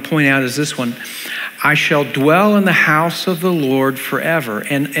that I want to point out is this one: I shall dwell in the house of the Lord forever.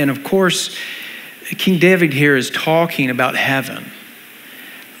 And of course, King David here is talking about heaven,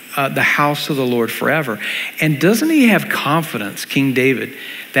 the house of the Lord forever. And doesn't he have confidence, King David,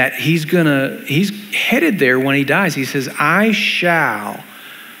 that he's headed there when he dies? He says, I shall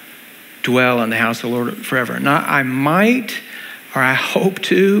dwell in the house of the Lord forever. Not I might, or I hope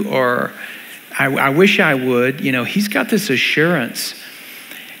to, or I wish I would. He's got this assurance.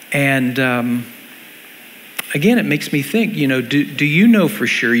 And again, it makes me think, do you know for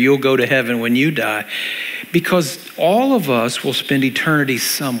sure you'll go to heaven when you die? Because all of us will spend eternity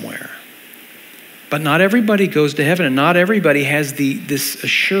somewhere. But not everybody goes to heaven, and not everybody has this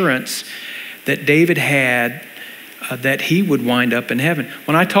assurance that David had that he would wind up in heaven.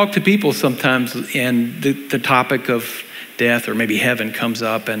 When I talk to people sometimes and the topic of death or maybe heaven comes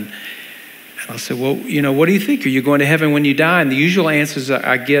up, and I'll say, well, what do you think? Are you going to heaven when you die? And the usual answers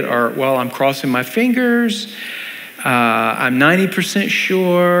I get are, well, I'm crossing my fingers. I'm 90%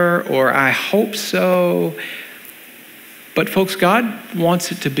 sure, or I hope so. But folks, God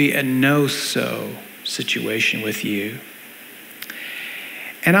wants it to be a no-so situation with you.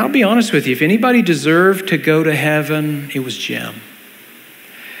 And I'll be honest with you, if anybody deserved to go to heaven, it was Jim.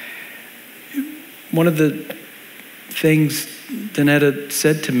 One of the things Donetta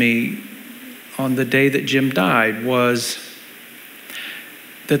said to me on the day that Jim died was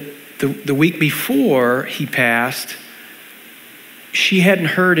that the week before he passed, she hadn't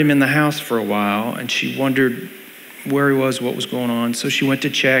heard him in the house for a while, and she wondered where he was, what was going on. So she went to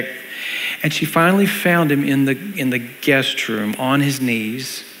check, and she finally found him in the guest room on his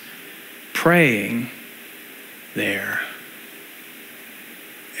knees, praying there.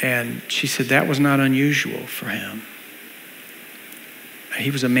 And she said that was not unusual for him. He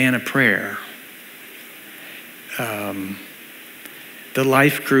was a man of prayer. The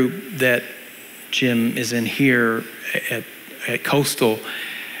life group that Jim is in here at Coastal,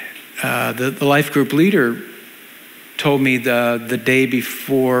 the life group leader told me the day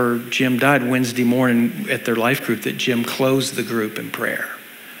before Jim died, Wednesday morning at their life group, that Jim closed the group in prayer.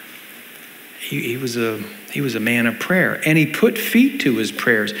 He was a man of prayer, and he put feet to his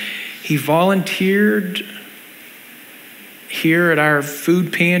prayers. He volunteered here at our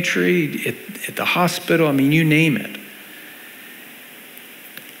food pantry, at the hospital. I mean, you name it.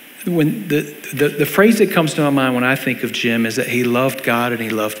 When the phrase that comes to my mind when I think of Jim is that he loved God and he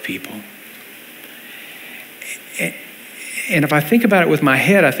loved people. And if I think about it with my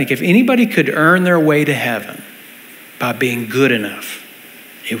head, I think if anybody could earn their way to heaven by being good enough,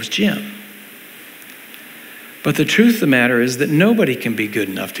 it was Jim. But the truth of the matter is that nobody can be good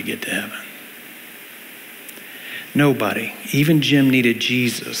enough to get to heaven. Nobody. Even Jim needed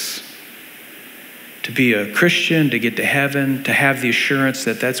Jesus to be a Christian, to get to heaven, to have the assurance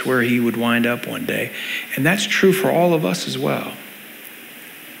that that's where he would wind up one day. And that's true for all of us as well.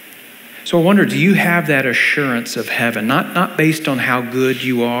 So I wonder, do you have that assurance of heaven? Not based on how good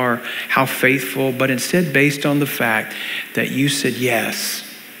you are, how faithful, but instead based on the fact that you said yes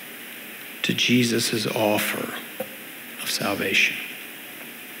to Jesus' offer of salvation.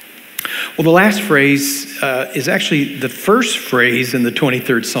 Well, the last phrase is actually the first phrase in the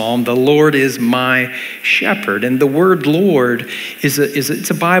 23rd Psalm, the Lord is my shepherd. And the word Lord it's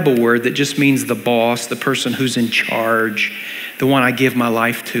a Bible word that just means the boss, the person who's in charge, the one I give my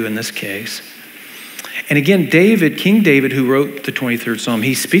life to in this case. And again, King David, who wrote the 23rd Psalm,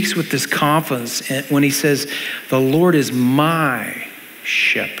 he speaks with this confidence when he says, the Lord is my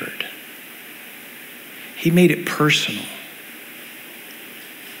shepherd. He made it personal.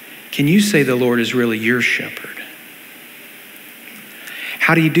 Can you say the Lord is really your shepherd?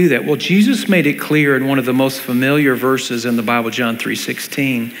 How do you do that? Well, Jesus made it clear in one of the most familiar verses in the Bible, John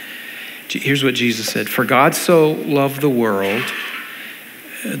 3:16. Here's what Jesus said. For God so loved the world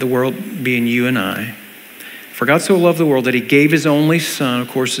being you and I, for God so loved the world that he gave his only son, of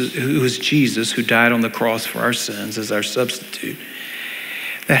course, who is Jesus, who died on the cross for our sins as our substitute,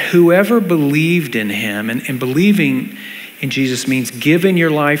 that whoever believed in him, and believing in Jesus means giving your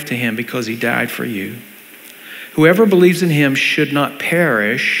life to him because he died for you. Whoever believes in him should not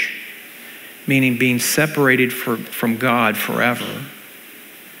perish, meaning being separated from God forever,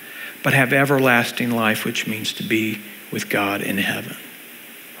 but have everlasting life, which means to be with God in heaven.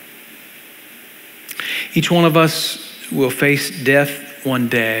 Each one of us will face death one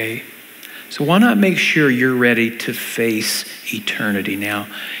day. So why not make sure you're ready to face eternity now?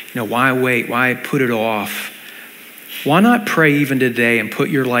 Why wait? Why put it off? Why not pray even today and put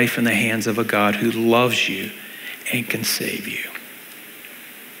your life in the hands of a God who loves you and can save you?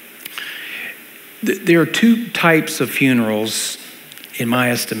 There are two types of funerals, in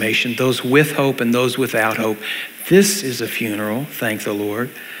my estimation, those with hope and those without hope. This is a funeral, thank the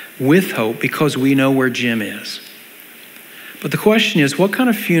Lord, with hope because we know where Jim is. But the question is, what kind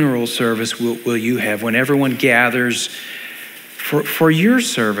of funeral service will you have when everyone gathers for your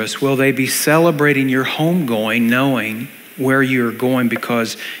service? Will they be celebrating your homegoing, knowing where you're going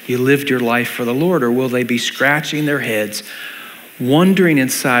because you lived your life for the Lord? Or will they be scratching their heads, wondering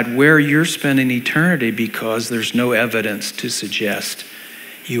inside where you're spending eternity because there's no evidence to suggest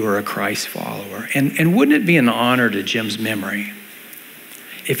you are a Christ follower? And wouldn't it be an honor to Jim's memory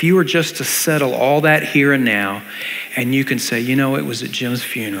if you were just to settle all that here and now and you can say, it was at Jim's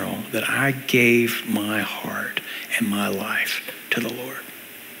funeral that I gave my heart and my life to the Lord.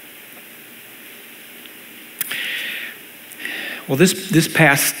 Well, this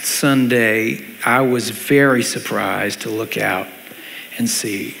past Sunday, I was very surprised to look out and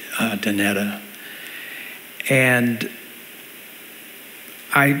see Donetta. And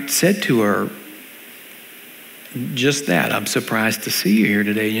I said to her just that, I'm surprised to see you here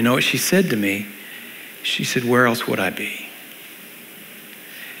today. You know what she said to me? She said, where else would I be?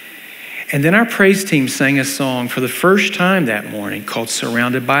 And then our praise team sang a song for the first time that morning called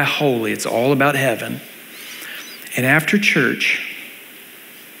Surrounded by Holy. It's all about heaven. And after church,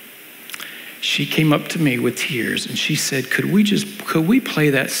 she came up to me with tears and she said, could we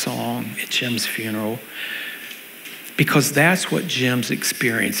play that song at Jim's funeral? Because that's what Jim's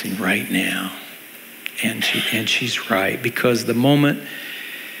experiencing right now. And she's right, because the moment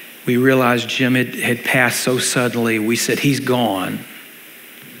we realized Jim had passed so suddenly, we said, he's gone.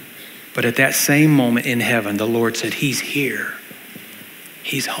 But at that same moment in heaven, the Lord said, he's here.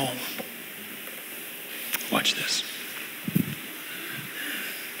 He's home. Watch this.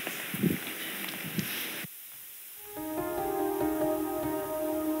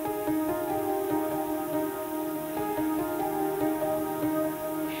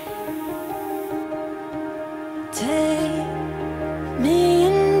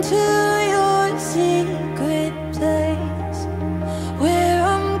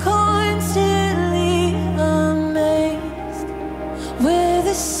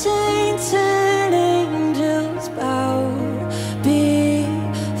 Saints and angels bow.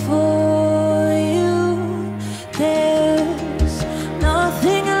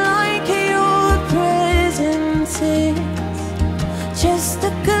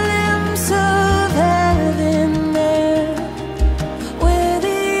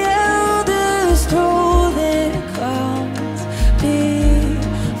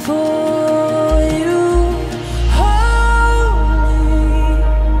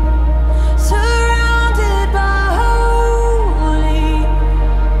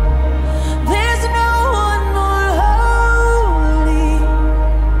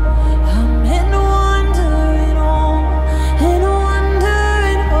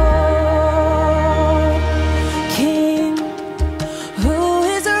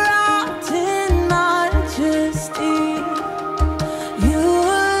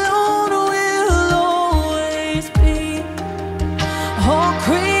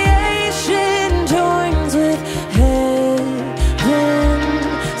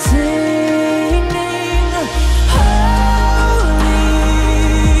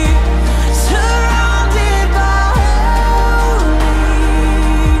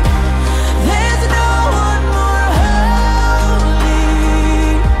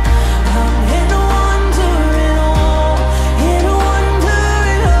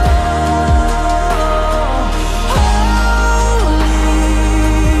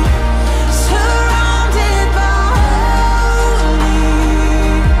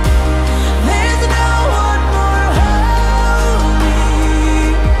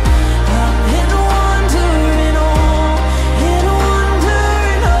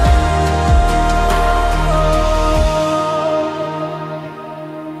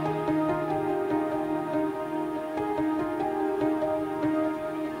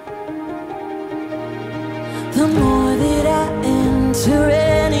 the more that I enter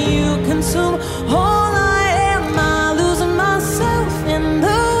and you consume all I am. I lose myself in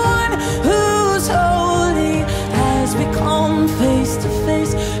the one who's holy. As we come face to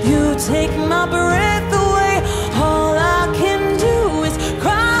face, you take my breath away. All I can do is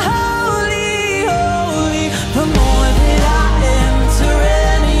cry, holy, holy. The more that I enter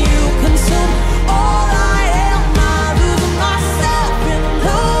and you consume all I am, I lose myself in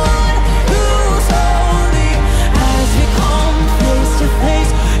the one who's holy. As we come face to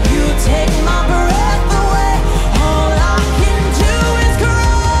face, you take my breath away. All I can do is cry,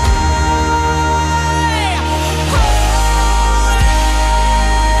 holy,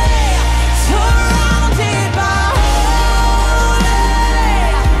 surrounded by holy.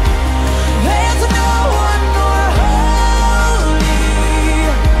 There's no one more holy.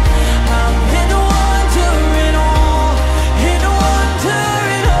 I'm in wonder in all, in wonder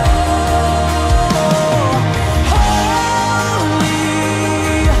in all. Holy,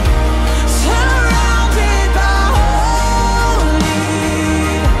 surrounded by holy.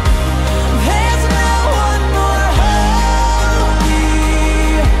 There's no one more holy.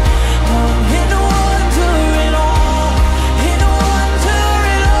 I'm in wonder in all, in wonder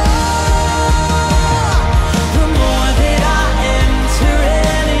in all. The more that I enter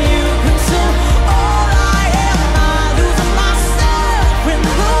and you consume all I am, I lose myself in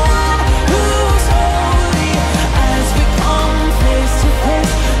the one who's holy. As we come face to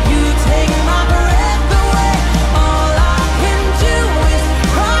face, you take my breath away. All I can do is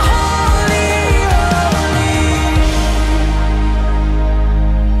cry, holy,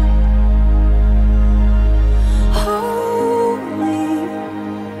 holy, holy,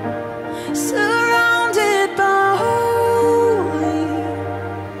 surrounded by holy.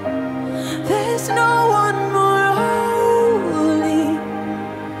 There's no one more holy.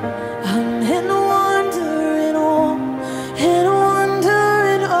 I'm in wonder in all, in wonder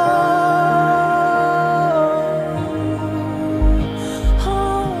in all.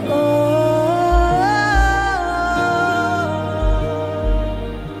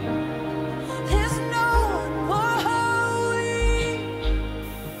 There's no one more holy.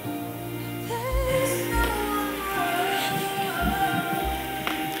 There's no one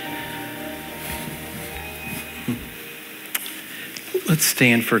more. Let's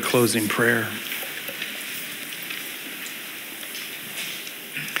stand for a closing prayer.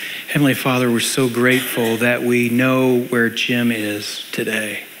 Heavenly Father, we're so grateful that we know where Jim is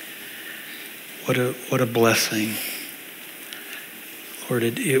today. What a blessing. Lord,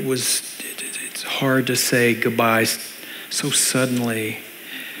 it's hard to say goodbye so suddenly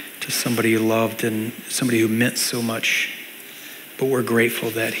to somebody you loved and somebody who meant so much. But we're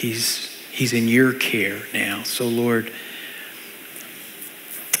grateful that he's in your care now. So Lord,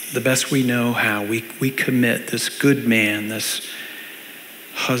 the best we know how, we commit this good man, this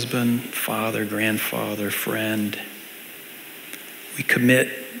husband, father, grandfather, friend. We commit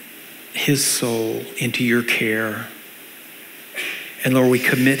his soul into your care. And Lord, we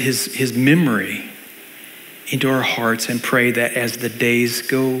commit his memory into our hearts and pray that as the days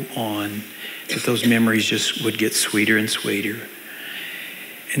go on, that those memories just would get sweeter and sweeter.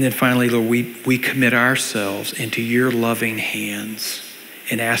 And then finally, Lord, we commit ourselves into your loving hands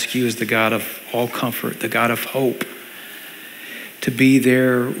and ask you as the God of all comfort, the God of hope, to be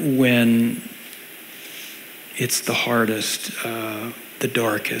there when it's the hardest, the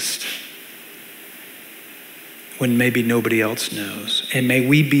darkest, when maybe nobody else knows. And may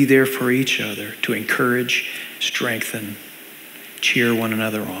we be there for each other to encourage, strengthen, cheer one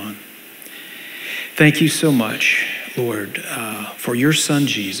another on. Thank you so much, Lord, for your son,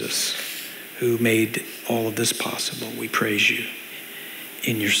 Jesus, who made all of this possible. We praise you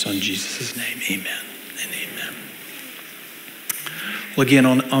in your son, Jesus' name. Amen and amen. Well, again,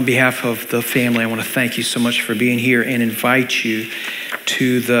 on behalf of the family, I want to thank you so much for being here and invite you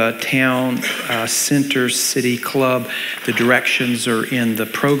to the Town Center City Club. The directions are in the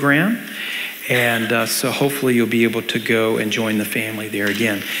program. And so hopefully you'll be able to go and join the family there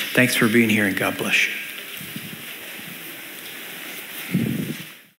again. Thanks for being here and God bless you.